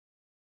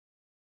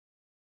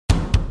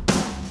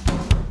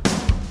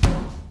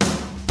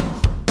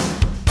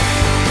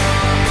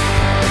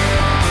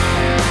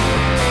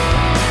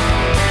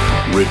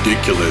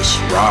Ridiculous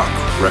Rock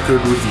Record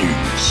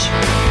Reviews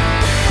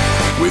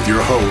with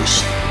your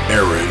host,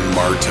 Aaron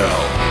Martell.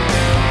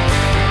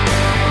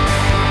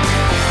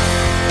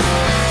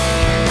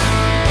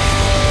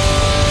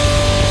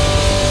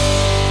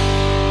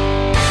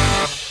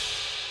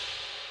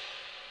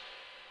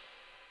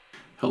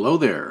 Hello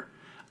there,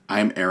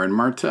 I'm Aaron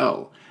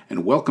Martell,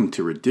 and welcome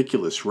to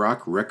Ridiculous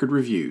Rock Record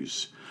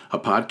Reviews, a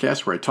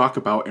podcast where I talk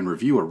about and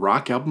review a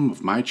rock album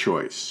of my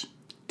choice.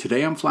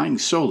 Today I'm flying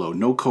solo,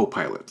 no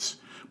co-pilots,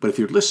 but if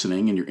you're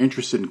listening and you're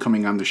interested in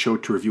coming on the show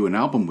to review an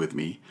album with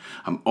me,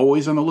 I'm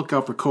always on the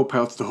lookout for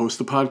co-pilots to host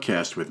the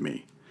podcast with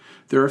me.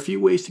 There are a few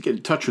ways to get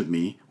in touch with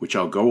me, which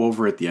I'll go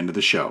over at the end of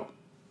the show.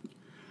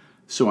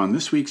 So on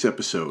this week's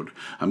episode,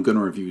 I'm going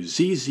to review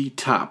ZZ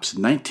Top's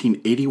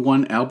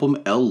 1981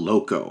 album El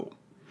Loco.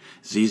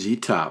 ZZ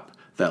Top,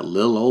 that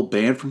little old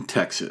band from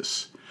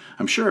Texas.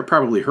 I'm sure I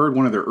probably heard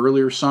one of their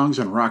earlier songs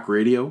on rock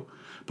radio,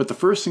 but the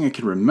first thing I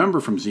can remember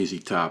from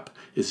ZZ Top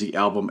is the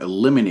album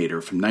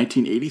Eliminator from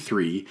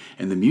 1983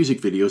 and the music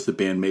videos the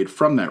band made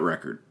from that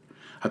record.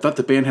 I thought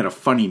the band had a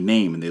funny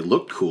name and they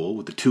looked cool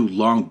with the two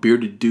long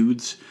bearded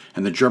dudes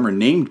and the drummer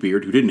named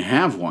Beard who didn't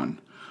have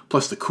one,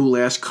 plus the cool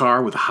ass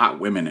car with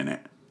hot women in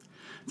it.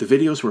 The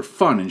videos were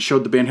fun and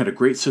showed the band had a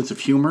great sense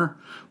of humor,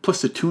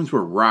 plus the tunes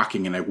were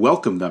rocking and I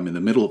welcomed them in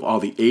the middle of all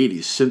the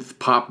 80s synth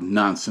pop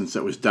nonsense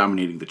that was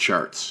dominating the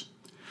charts.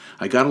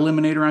 I got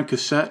Eliminator on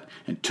cassette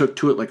and took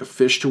to it like a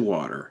fish to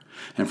water,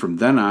 and from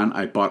then on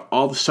I bought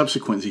all the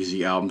subsequent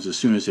ZZ albums as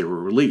soon as they were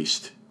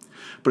released.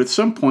 But at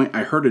some point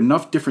I heard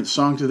enough different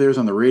songs of theirs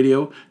on the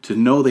radio to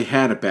know they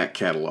had a back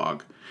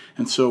catalog,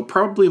 and so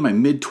probably in my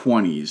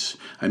mid-20s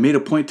I made a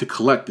point to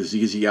collect the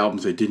ZZ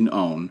albums I didn't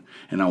own,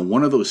 and on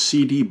one of those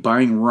CD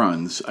buying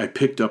runs I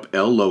picked up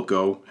El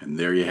Loco, and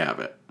there you have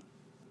it.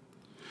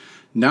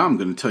 Now I'm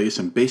going to tell you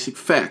some basic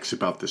facts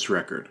about this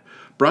record,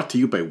 brought to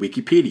you by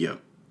Wikipedia.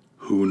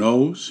 Who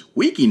knows?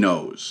 Wiki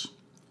knows.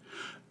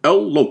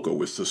 El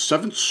Loco is the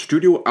seventh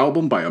studio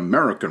album by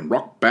American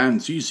rock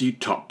band ZZ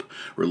Top,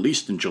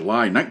 released in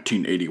July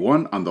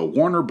 1981 on the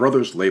Warner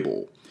Brothers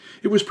label.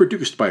 It was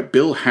produced by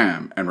Bill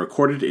Ham and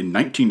recorded in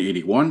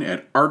 1981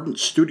 at Ardent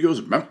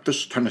Studios,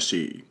 Memphis,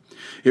 Tennessee.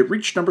 It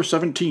reached number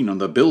 17 on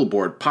the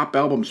Billboard Pop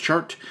Albums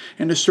chart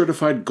and is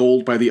certified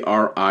gold by the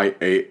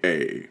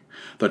RIAA.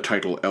 The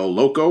title El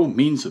Loco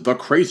means the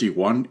crazy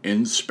one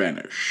in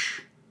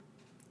Spanish.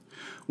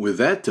 With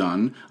that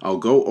done, I'll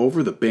go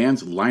over the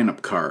band's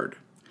lineup card.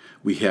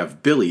 We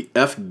have Billy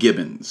F.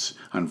 Gibbons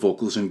on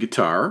vocals and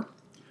guitar,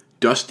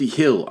 Dusty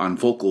Hill on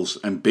vocals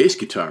and bass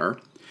guitar,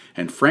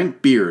 and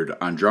Frank Beard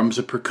on drums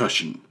and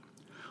percussion.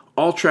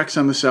 All tracks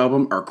on this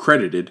album are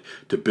credited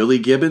to Billy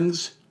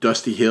Gibbons,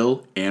 Dusty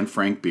Hill, and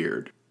Frank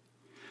Beard.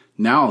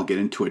 Now I'll get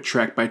into a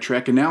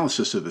track-by-track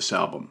analysis of this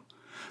album.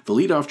 The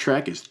lead-off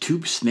track is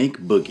Tube Snake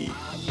Boogie.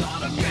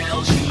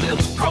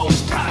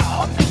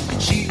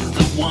 She's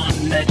the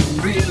one that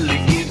really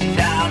get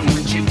down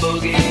when she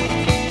boogie.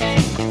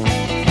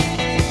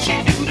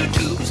 She do the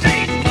tube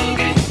snake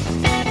boogie.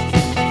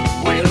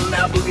 Well,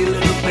 now boogie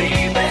little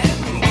baby,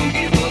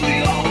 boogie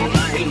boogie all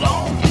night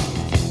long.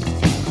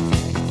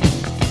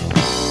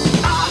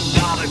 I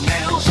got a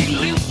gal, she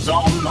lives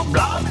on the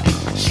block.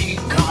 She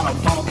kinda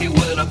funky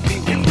with a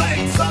pink and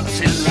black socks.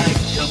 She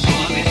likes to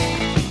boogie.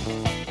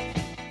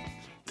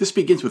 This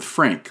begins with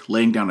Frank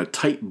laying down a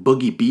tight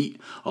boogie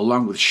beat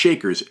along with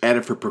shakers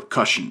added for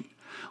percussion,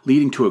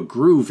 leading to a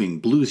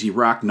grooving bluesy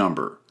rock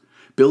number.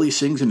 Billy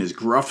sings in his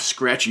gruff,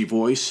 scratchy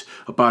voice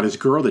about his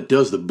girl that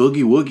does the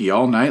boogie woogie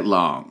all night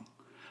long.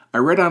 I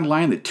read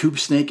online that Tube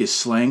Snake is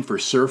slang for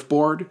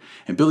surfboard,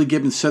 and Billy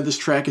Gibbons said this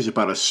track is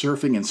about a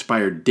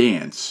surfing-inspired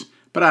dance,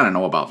 but I don't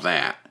know about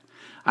that.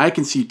 I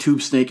can see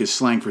Tube Snake as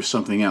slang for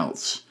something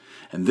else.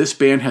 And this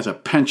band has a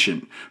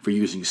penchant for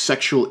using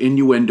sexual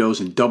innuendos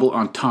and double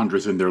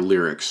entendres in their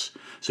lyrics,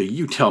 so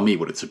you tell me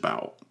what it's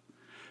about.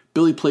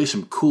 Billy plays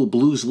some cool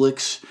blues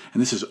licks,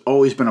 and this has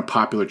always been a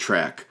popular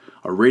track,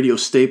 a radio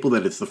staple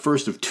that it's the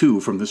first of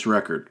two from this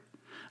record.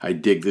 I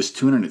dig this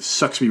tune and it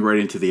sucks me right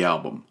into the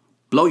album.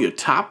 Blow your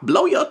top,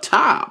 blow your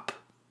top!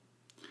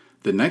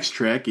 The next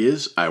track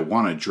is I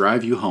Wanna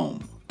Drive You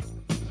Home.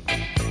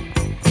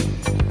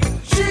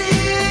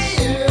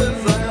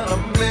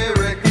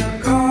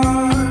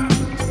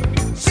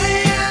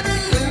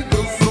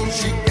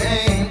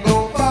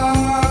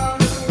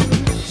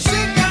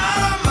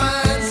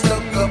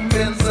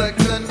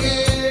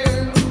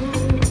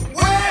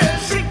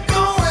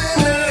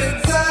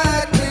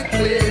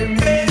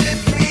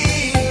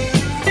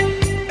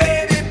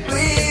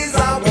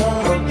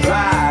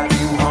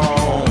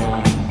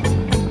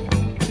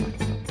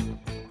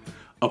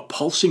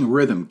 Pulsing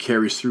rhythm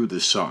carries through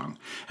this song,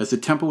 as the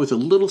tempo is a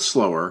little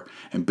slower,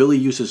 and Billy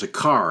uses a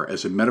car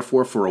as a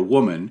metaphor for a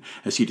woman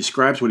as he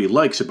describes what he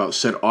likes about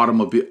said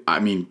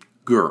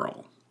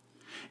girl.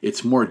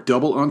 It's more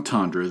double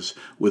entendres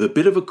with a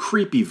bit of a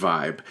creepy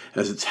vibe,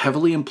 as it's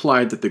heavily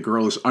implied that the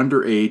girl is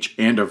underage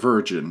and a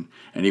virgin,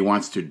 and he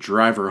wants to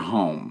drive her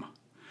home.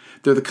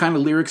 They're the kind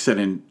of lyrics that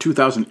in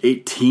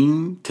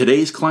 2018,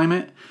 today's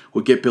climate,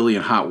 would get Billy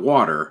in hot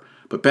water,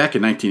 But back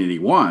in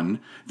 1981,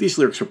 these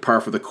lyrics were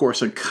par for the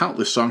course on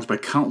countless songs by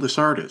countless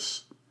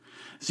artists.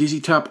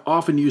 ZZ Top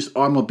often used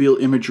automobile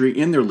imagery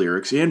in their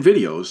lyrics and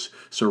videos,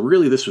 so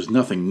really this was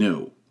nothing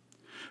new.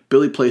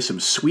 Billy plays some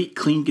sweet,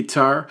 clean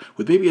guitar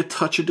with maybe a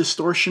touch of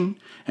distortion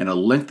and a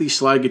lengthy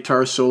slide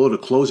guitar solo to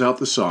close out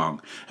the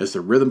song as the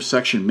rhythm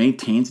section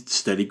maintains its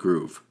steady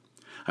groove.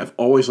 I've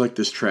always liked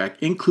this track,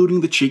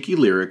 including the cheeky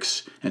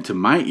lyrics, and to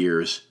my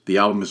ears, the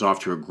album is off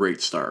to a great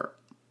start.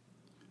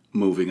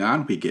 Moving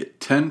on, we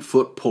get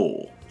 10-Foot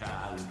Pole.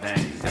 I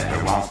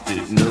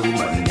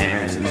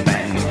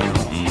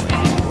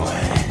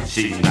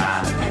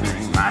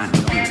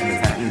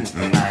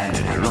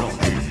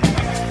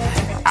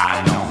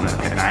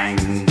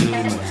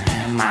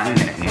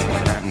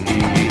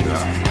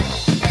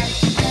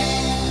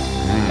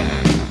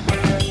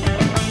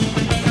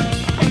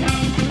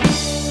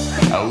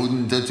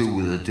wouldn't touch it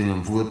with a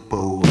 10-foot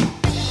pole.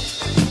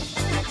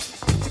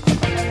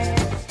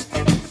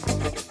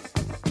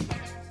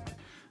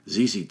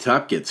 ZZ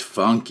Top gets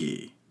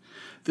funky.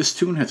 This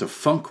tune has a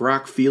funk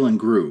rock feel and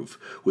groove,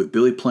 with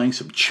Billy playing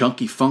some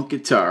chunky funk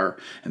guitar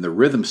and the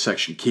rhythm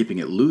section keeping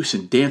it loose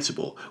and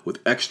danceable with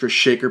extra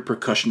shaker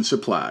percussion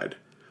supplied.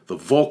 The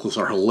vocals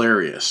are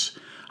hilarious.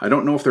 I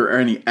don't know if there are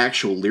any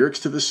actual lyrics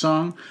to this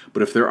song,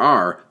 but if there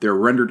are, they're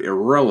rendered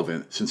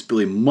irrelevant since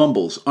Billy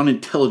mumbles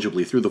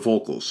unintelligibly through the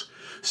vocals,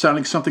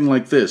 sounding something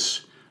like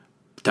this.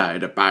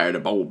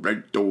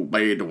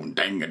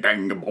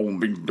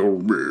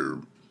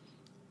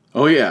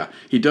 Oh yeah,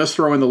 he does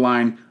throw in the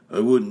line, "I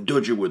wouldn't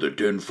touch it with a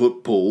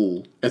 10-foot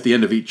pole," at the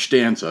end of each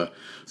stanza,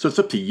 so it's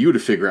up to you to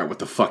figure out what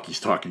the fuck he's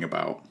talking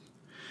about.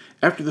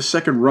 After the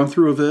second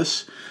run-through of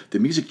this, the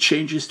music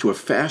changes to a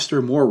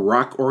faster, more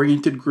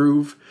rock-oriented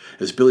groove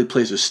as Billy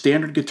plays a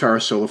standard guitar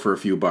solo for a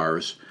few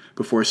bars,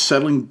 before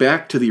settling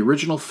back to the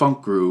original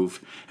funk groove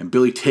and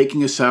Billy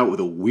taking us out with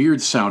a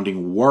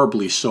weird-sounding,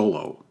 warbly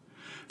solo.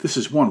 This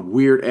is one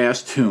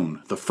weird-ass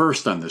tune, the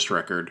first on this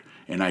record,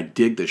 and I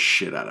dig the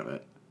shit out of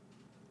it.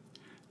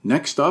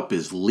 Next up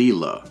is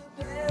Leela.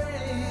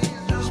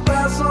 Just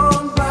pass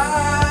on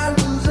by,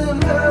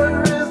 losing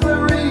her is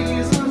the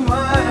reason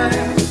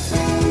why.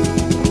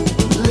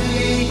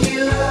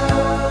 Leela,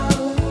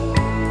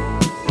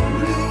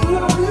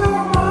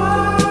 your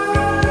mind.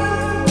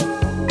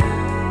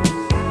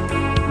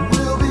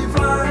 We'll be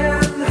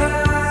flying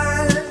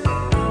high,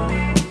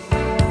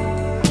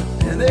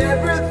 and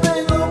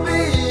everything will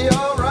be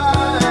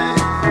alright.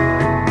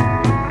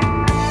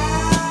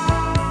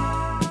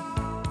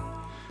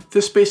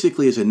 This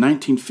basically is a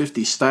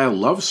 1950s style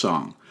love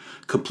song,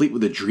 complete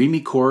with a dreamy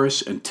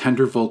chorus and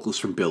tender vocals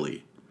from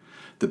Billy.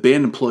 The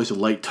band employs a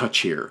light touch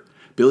here.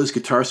 Billy's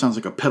guitar sounds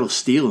like a pedal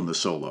steel in the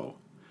solo.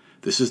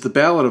 This is the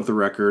ballad of the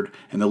record,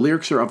 and the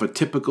lyrics are of a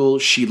typical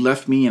 "she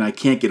left me and I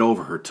can't get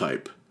over her"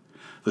 type.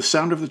 The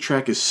sound of the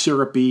track is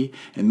syrupy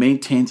and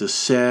maintains a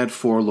sad,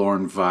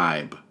 forlorn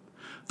vibe.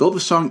 Though the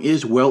song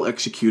is well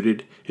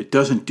executed, it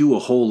doesn't do a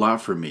whole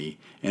lot for me,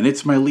 and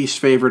it's my least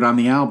favorite on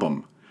the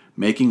album,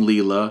 making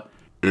Leela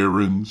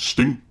Aaron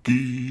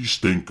Stinky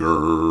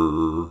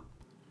Stinker.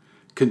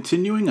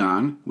 Continuing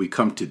on, we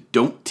come to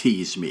Don't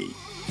Tease Me.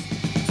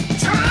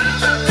 Trying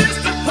my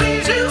best to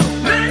please you,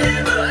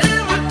 never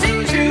ever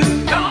tease you.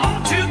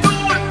 Don't you go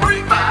and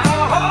break my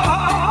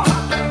heart.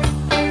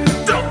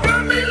 Don't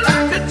burn me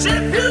like a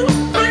jet fuel,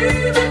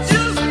 baby,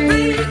 just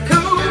be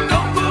cool.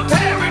 Don't go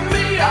tearing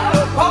me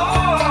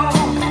apart.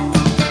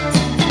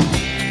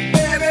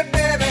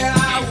 Baby,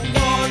 I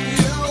want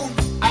you.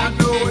 I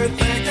know we're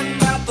thinking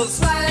about the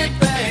same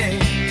thing.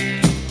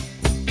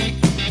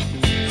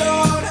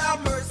 Lord have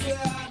mercy.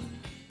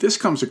 This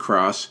comes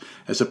across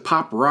as a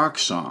pop rock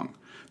song.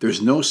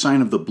 There's no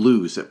sign of the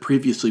blues that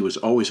previously was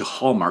always a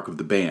hallmark of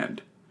the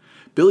band.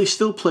 Billy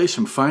still plays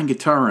some fine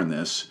guitar in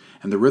this,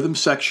 and the rhythm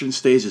section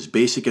stays as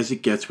basic as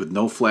it gets with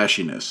no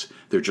flashiness.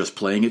 They're just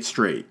playing it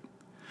straight.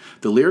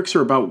 The lyrics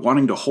are about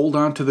wanting to hold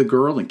on to the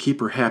girl and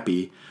keep her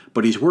happy,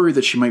 but he's worried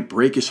that she might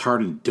break his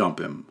heart and dump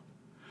him.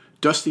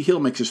 Dusty Hill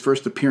makes his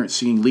first appearance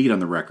singing lead on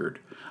the record,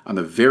 on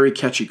the very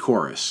catchy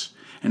chorus,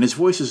 and his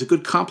voice is a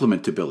good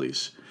compliment to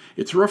Billy's.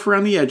 It's rough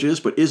around the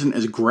edges, but isn't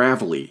as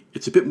gravelly.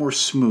 It's a bit more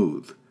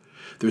smooth.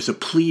 There's a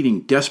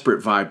pleading,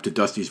 desperate vibe to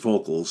Dusty's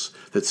vocals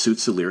that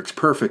suits the lyrics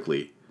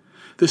perfectly.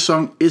 This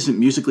song isn't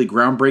musically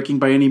groundbreaking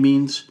by any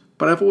means,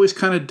 but I've always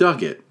kind of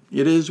dug it.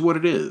 It is what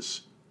it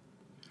is.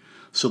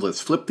 So let's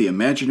flip the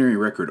imaginary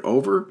record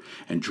over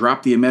and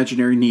drop the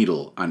imaginary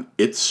needle on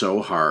It's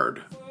So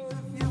Hard.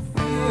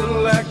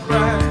 Feel like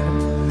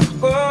crying,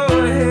 go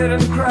ahead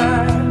and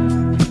cry.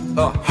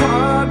 A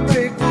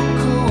heartbreak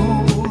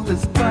will cool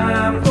as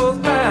time goes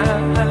by.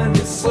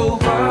 It's so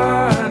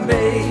hard,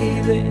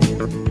 baby.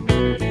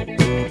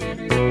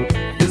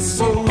 It's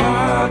so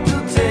hard to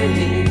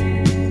take.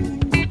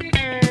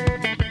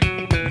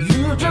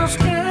 You just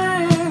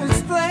can't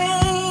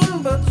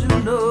explain, but you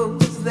know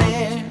it's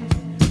there.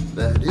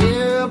 That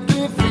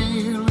empty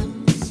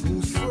feeling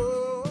seems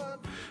so.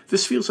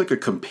 This feels like a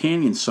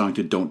companion song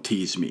to Don't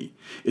Tease Me.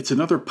 It's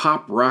another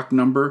pop rock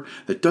number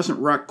that doesn't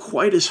rock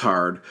quite as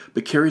hard,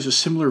 but carries a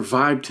similar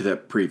vibe to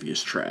that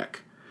previous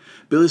track.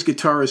 Billy's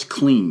guitar is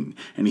clean,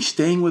 and he's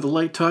staying with a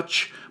light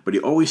touch, but he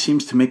always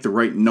seems to make the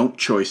right note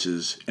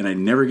choices, and I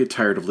never get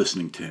tired of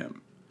listening to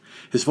him.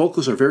 His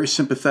vocals are very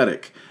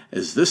sympathetic,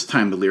 as this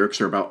time the lyrics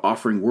are about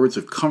offering words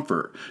of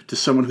comfort to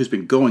someone who's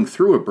been going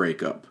through a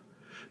breakup.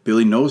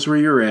 Billy knows where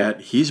you're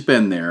at, he's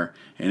been there,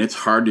 and it's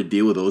hard to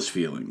deal with those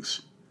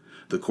feelings.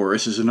 The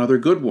chorus is another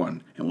good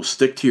one, and will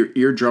stick to your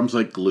eardrums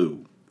like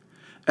glue.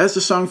 As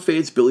the song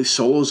fades, Billy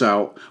solos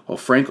out, while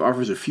Frank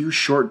offers a few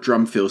short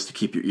drum fills to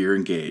keep your ear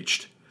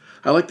engaged.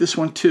 I like this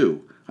one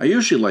too. I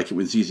usually like it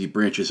when ZZ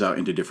branches out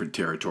into different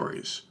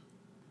territories.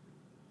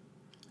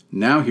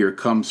 Now here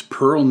comes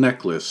Pearl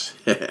Necklace.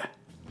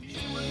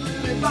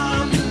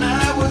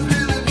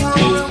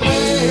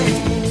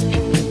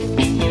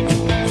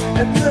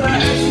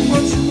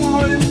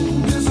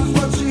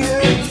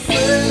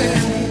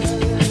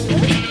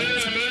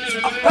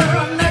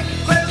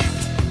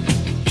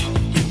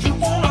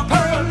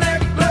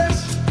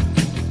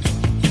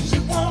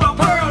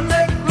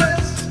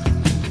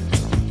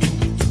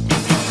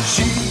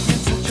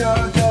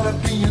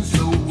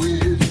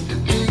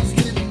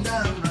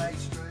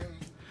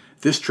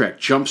 This track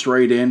jumps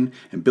right in,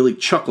 and Billy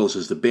chuckles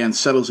as the band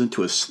settles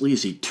into a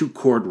sleazy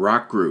 2-chord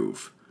rock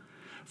groove.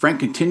 Frank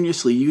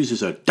continuously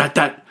uses a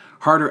dot-dot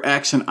harder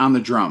accent on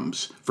the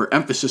drums for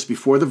emphasis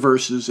before the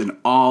verses and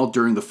all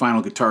during the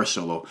final guitar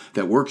solo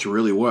that works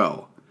really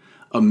well.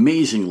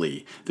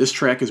 Amazingly, this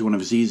track is one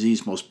of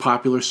ZZ's most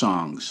popular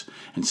songs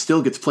and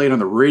still gets played on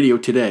the radio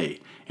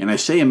today. And I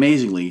say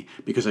amazingly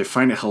because I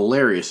find it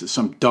hilarious that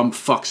some dumb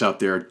fucks out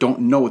there don't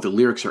know what the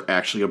lyrics are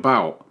actually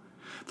about.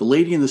 The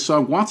lady in the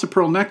song wants a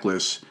pearl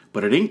necklace,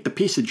 but it ain't the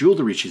piece of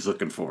jewelry she's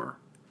looking for.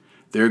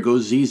 There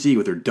goes ZZ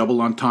with her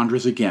double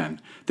entendres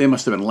again. They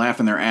must have been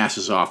laughing their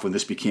asses off when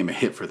this became a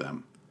hit for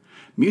them.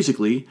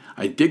 Musically,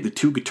 I dig the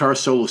 2 guitar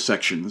solo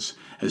sections,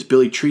 as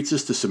Billy treats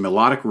us to some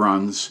melodic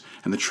runs,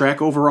 and the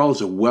track overall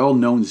is a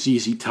well-known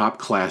ZZ Top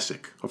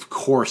classic. Of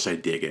course I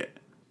dig it.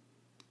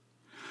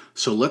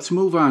 So let's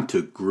move on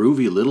to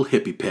Groovy Little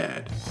Hippie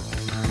Pad.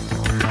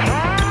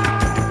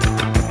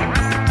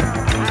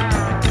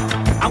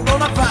 I'm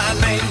gonna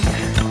find me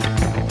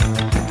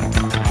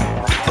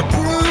a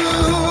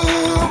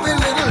groovy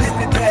little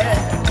hippie pad.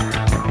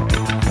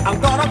 I'm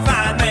gonna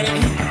find me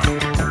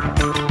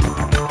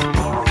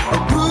a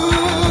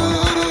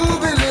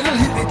groovy little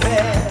hippie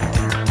pad.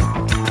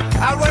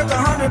 I work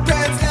 100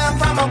 days down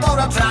from a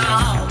motor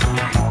town.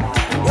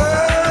 Whoa,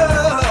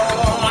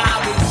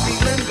 I'll be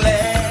feeling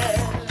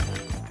glad.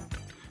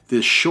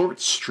 This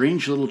short,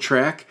 strange little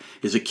track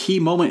is a key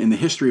moment in the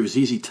history of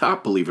ZZ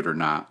Top, believe it or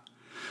not.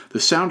 The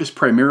sound is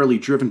primarily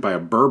driven by a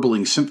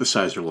burbling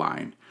synthesizer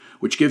line,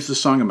 which gives the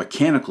song a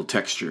mechanical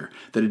texture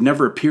that had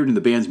never appeared in the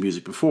band's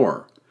music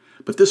before.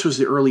 But this was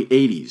the early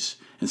 80s,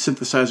 and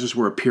synthesizers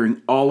were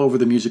appearing all over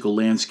the musical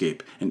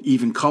landscape and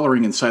even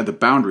coloring inside the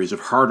boundaries of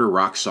harder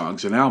rock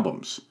songs and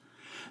albums.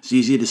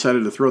 ZZ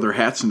decided to throw their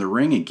hats in the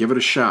ring and give it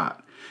a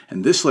shot,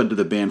 and this led to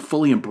the band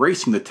fully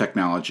embracing the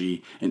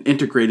technology and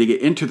integrating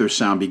it into their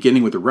sound,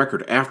 beginning with the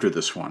record after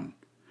this one.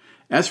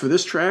 As for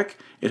this track,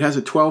 it has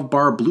a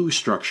 12-bar blues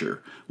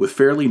structure with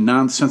fairly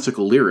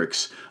nonsensical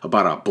lyrics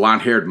about a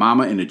blonde-haired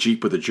mama in a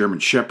Jeep with a German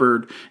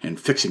Shepherd and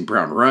fixing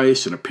brown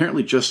rice and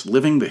apparently just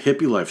living the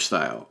hippie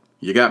lifestyle.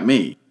 You got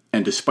me.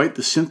 And despite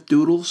the synth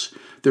doodles,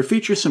 there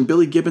features some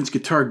Billy Gibbons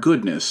guitar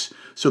goodness,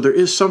 so there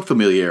is some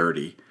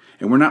familiarity,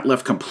 and we're not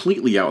left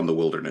completely out in the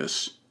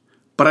wilderness.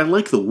 But I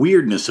like the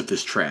weirdness of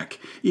this track,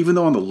 even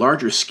though on the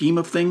larger scheme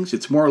of things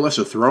it's more or less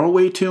a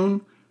throwaway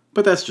tune,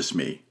 but that's just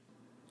me.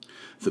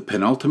 The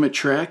penultimate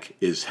track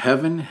is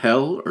Heaven,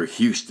 Hell, or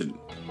Houston.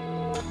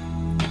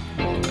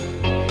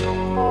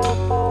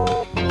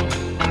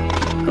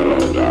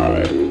 Hello,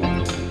 darling.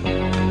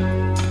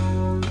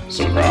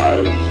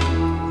 Surprise?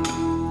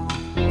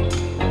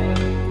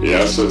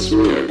 Yes, it's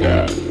me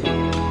again.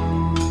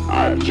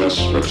 I've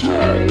just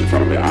returned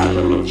from the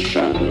island of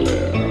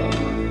Chandelier.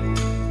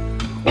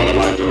 What am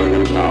I doing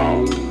in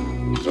town?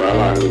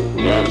 Well, I'm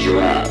glad you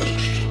asked.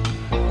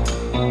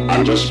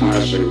 I'm just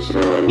passing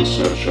through in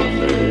search of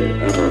the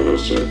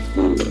ever-elusive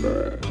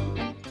Thunderbird.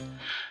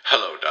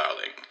 Hello,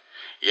 darling.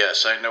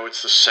 Yes, I know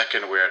it's the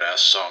second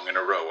weird-ass song in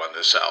a row on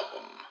this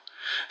album.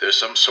 There's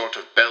some sort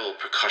of bell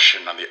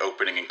percussion on the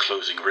opening and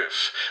closing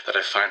riff that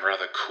I find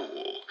rather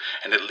cool,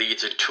 and it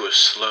leads into a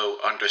slow,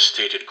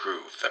 understated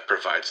groove that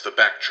provides the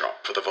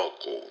backdrop for the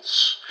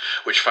vocals,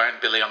 which find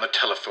Billy on the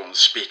telephone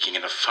speaking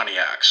in a funny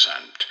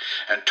accent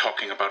and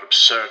talking about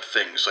absurd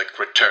things like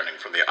returning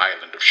from the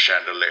island of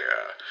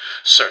Chandelier,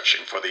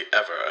 searching for the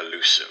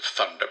ever-elusive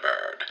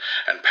Thunderbird,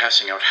 and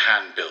passing out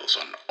handbills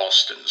on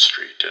Austin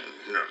Street and...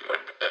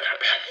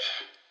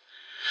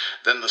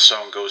 Then the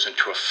song goes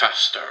into a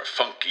faster,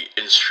 funky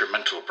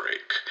instrumental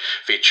break,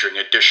 featuring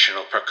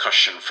additional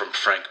percussion from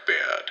Frank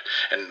Beard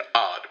and an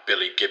odd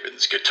Billy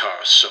Gibbons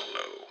guitar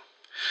solo.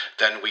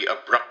 Then we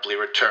abruptly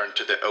return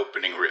to the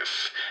opening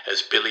riff,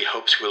 as Billy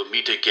hopes we'll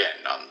meet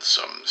again on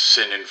some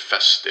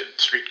sin-infested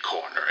street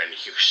corner in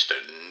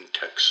Houston,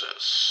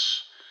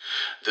 Texas.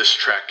 This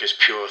track is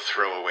pure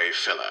throwaway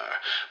filler,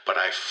 but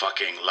I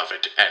fucking love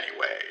it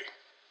anyway.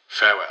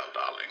 Farewell,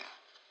 darling.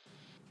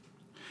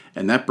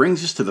 And that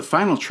brings us to the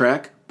final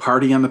track,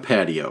 Party on the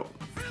Patio.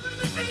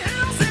 Everything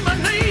else in my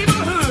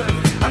neighborhood.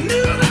 I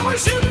knew that we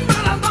shouldn't, but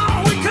I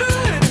thought we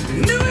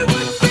could. Knew it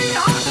wouldn't be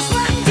hard to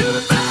slap to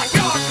the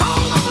backyard.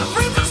 Called all my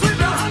friends and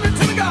slipped 100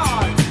 to the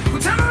guard. We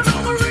turned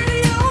on the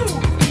radio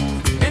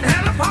and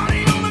had a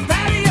party on the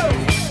patio.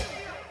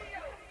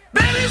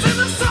 Betty's in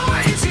the store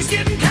and she's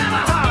getting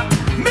kinda hot.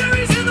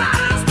 Mary's in the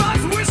icebox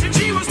wishing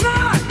she was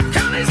not.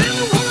 Connie's in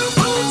the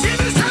whirlpool,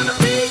 Jimmy's trying to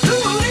be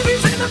cool.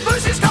 Libby's in the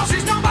bushes 'cause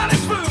she's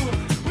nobody's fool.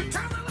 We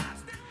turn the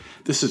lights down.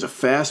 This is a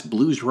fast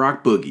blues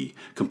rock boogie,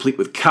 complete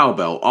with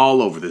cowbell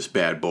all over this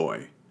bad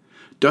boy.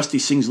 Dusty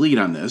sings lead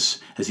on this,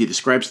 as he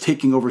describes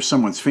taking over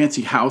someone's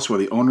fancy house while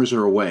the owners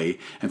are away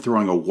and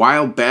throwing a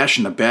wild bash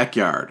in the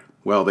backyard.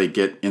 Well, they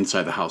get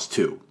inside the house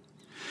too.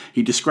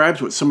 He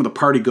describes what some of the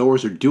party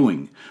goers are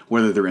doing,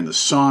 whether they're in the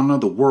sauna,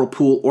 the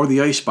whirlpool, or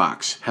the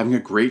icebox, having a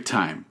great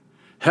time.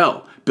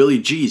 Hell, Billy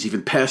G's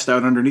even passed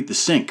out underneath the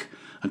sink,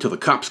 until the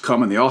cops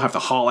come and they all have to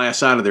haul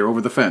ass out of there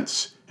over the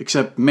fence,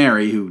 except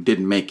Mary, who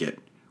didn't make it.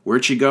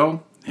 Where'd she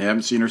go?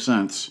 Haven't seen her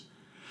since.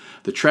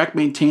 The track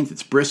maintains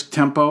its brisk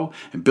tempo,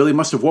 and Billy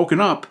must have woken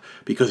up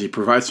because he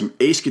provides some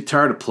ace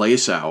guitar to play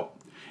us out.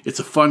 It's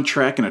a fun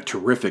track and a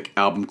terrific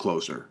album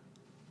closer.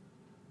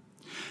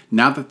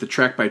 Now that the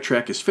track by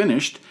track is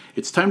finished,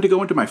 it's time to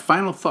go into my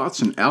final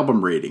thoughts and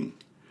album rating.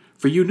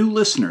 For you new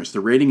listeners, the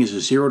rating is a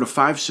 0 to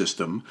 5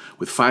 system,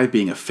 with 5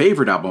 being a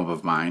favorite album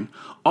of mine,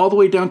 all the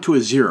way down to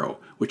a 0,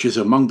 which is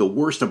among the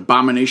worst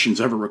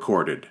abominations ever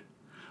recorded.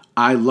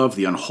 I love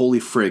the unholy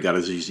frig out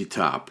of ZZ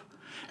Top.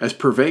 As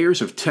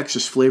purveyors of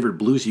Texas-flavored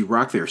bluesy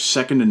rock, they are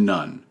second to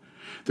none.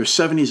 Their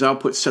 70s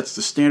output sets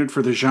the standard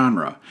for the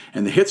genre,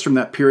 and the hits from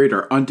that period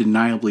are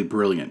undeniably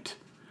brilliant.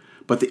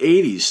 But the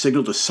 80s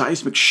signaled a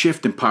seismic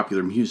shift in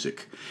popular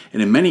music,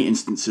 and in many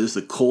instances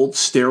the cold,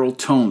 sterile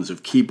tones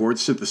of keyboard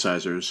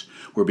synthesizers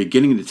were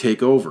beginning to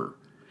take over.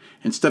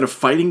 Instead of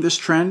fighting this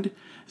trend,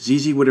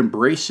 ZZ would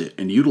embrace it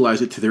and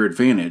utilize it to their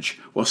advantage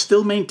while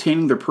still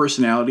maintaining their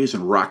personalities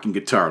and rocking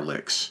guitar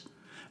licks.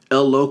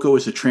 El Loco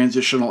is a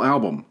transitional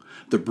album,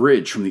 the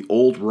bridge from the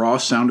old raw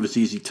sound of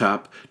ZZ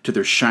Top to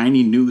their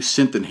shiny new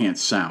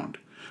synth-enhanced sound,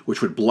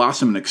 which would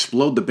blossom and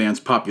explode the band's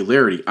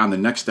popularity on the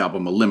next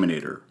album,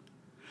 Eliminator.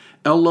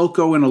 El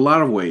Loco, in a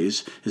lot of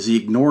ways, is the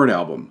ignored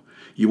album.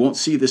 You won't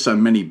see this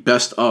on many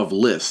best-of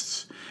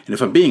lists, and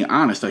if I'm being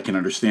honest, I can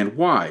understand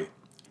why.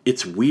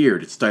 It's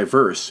weird, it's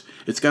diverse,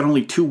 it's got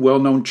only 2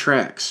 well-known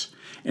tracks,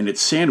 and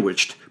it's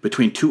sandwiched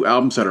between 2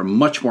 albums that are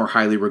much more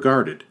highly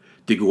regarded,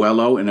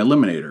 Diguello and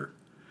Eliminator.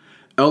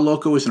 El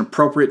Loco is an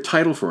appropriate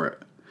title for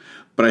it,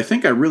 but I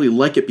think I really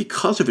like it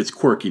because of its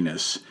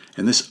quirkiness,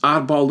 and this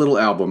oddball little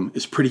album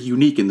is pretty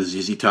unique in the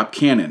ZZ Top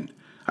canon.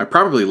 I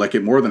probably like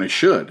it more than I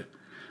should.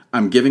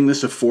 I'm giving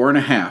this a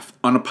 4.5,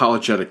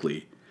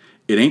 unapologetically.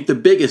 It ain't the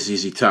biggest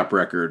ZZ Top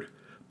record,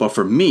 but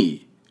for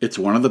me, it's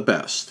one of the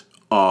best.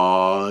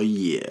 Aw,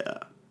 yeah.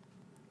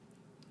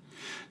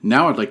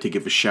 Now I'd like to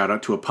give a shout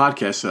out to a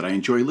podcast that I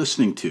enjoy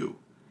listening to.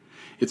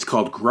 It's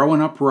called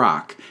Growing Up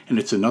Rock, and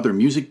it's another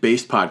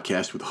music-based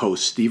podcast with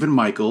hosts Stephen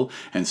Michael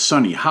and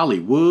Sonny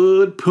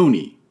Hollywood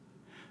Pooney.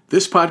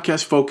 This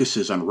podcast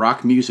focuses on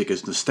rock music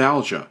as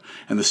nostalgia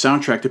and the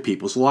soundtrack to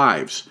people's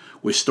lives,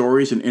 with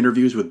stories and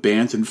interviews with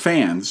bands and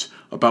fans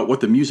about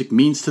what the music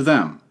means to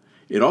them.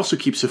 It also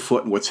keeps a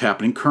foot in what's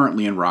happening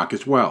currently in rock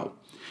as well.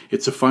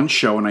 It's a fun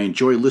show, and I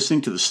enjoy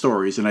listening to the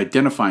stories and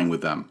identifying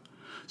with them.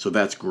 So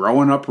that's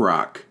Growing Up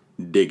Rock.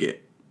 Dig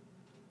it.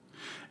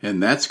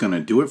 And that's going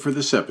to do it for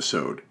this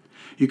episode.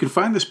 You can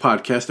find this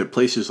podcast at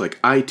places like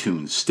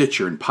iTunes,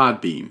 Stitcher, and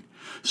Podbean.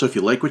 So if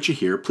you like what you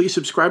hear, please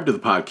subscribe to the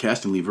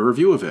podcast and leave a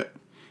review of it.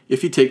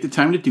 If you take the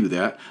time to do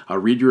that, I'll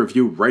read your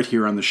review right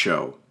here on the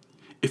show.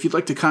 If you'd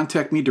like to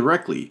contact me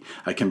directly,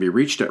 I can be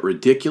reached at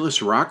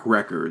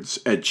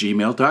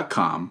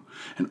ridiculousrockrecords@gmail.com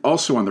and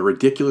also on the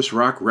Ridiculous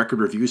Rock Record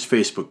Reviews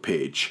Facebook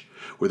page,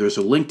 where there's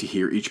a link to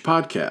hear each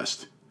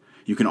podcast.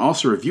 You can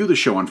also review the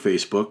show on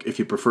Facebook if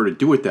you prefer to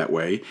do it that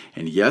way,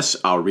 and yes,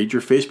 I'll read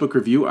your Facebook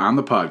review on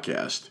the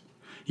podcast.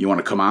 You want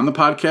to come on the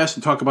podcast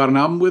and talk about an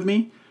album with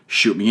me?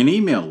 Shoot me an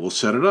email, we'll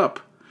set it up.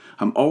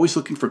 I'm always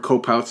looking for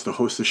co-pilots to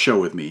host the show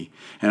with me,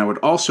 and I would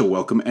also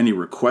welcome any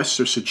requests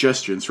or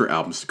suggestions for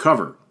albums to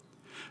cover.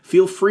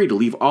 Feel free to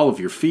leave all of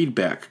your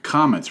feedback,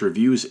 comments,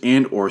 reviews,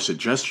 and or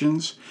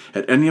suggestions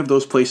at any of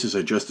those places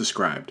I just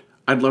described.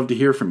 I'd love to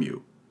hear from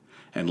you.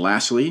 And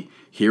lastly,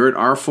 here at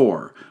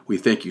R4, we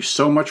thank you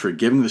so much for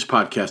giving this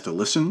podcast a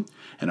listen,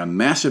 and a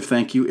massive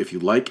thank you if you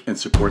like and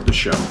support the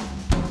show.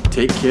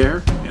 Take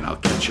care, and I'll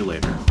catch you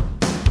later.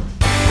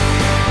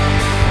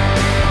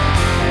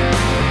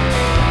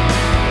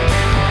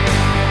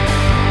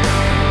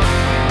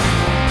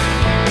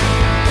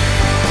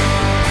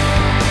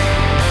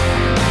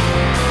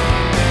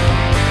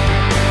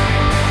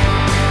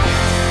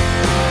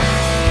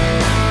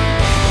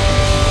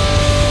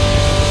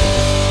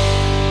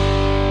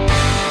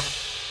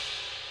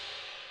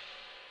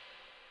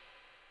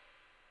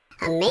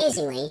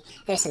 Amazingly,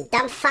 there's some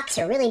dumb fucks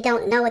who really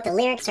don't know what the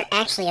lyrics are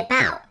actually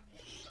about.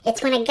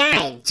 It's when a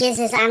guy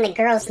jizzes on the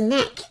girl's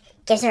neck,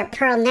 gives her a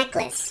pearl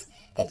necklace.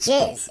 The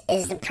jizz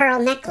is the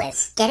pearl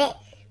necklace. Get it?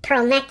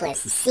 Pearl necklace.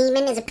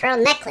 Semen is a pearl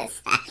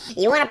necklace.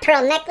 You want a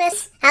pearl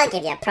necklace? I'll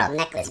give you a pearl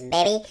necklace,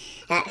 baby.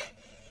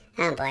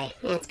 Oh boy,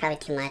 that's probably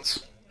too much.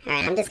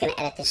 Alright, I'm just gonna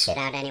edit this shit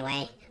out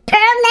anyway.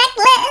 Pearl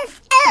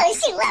necklace! Oh,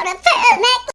 she wrote a pearl necklace!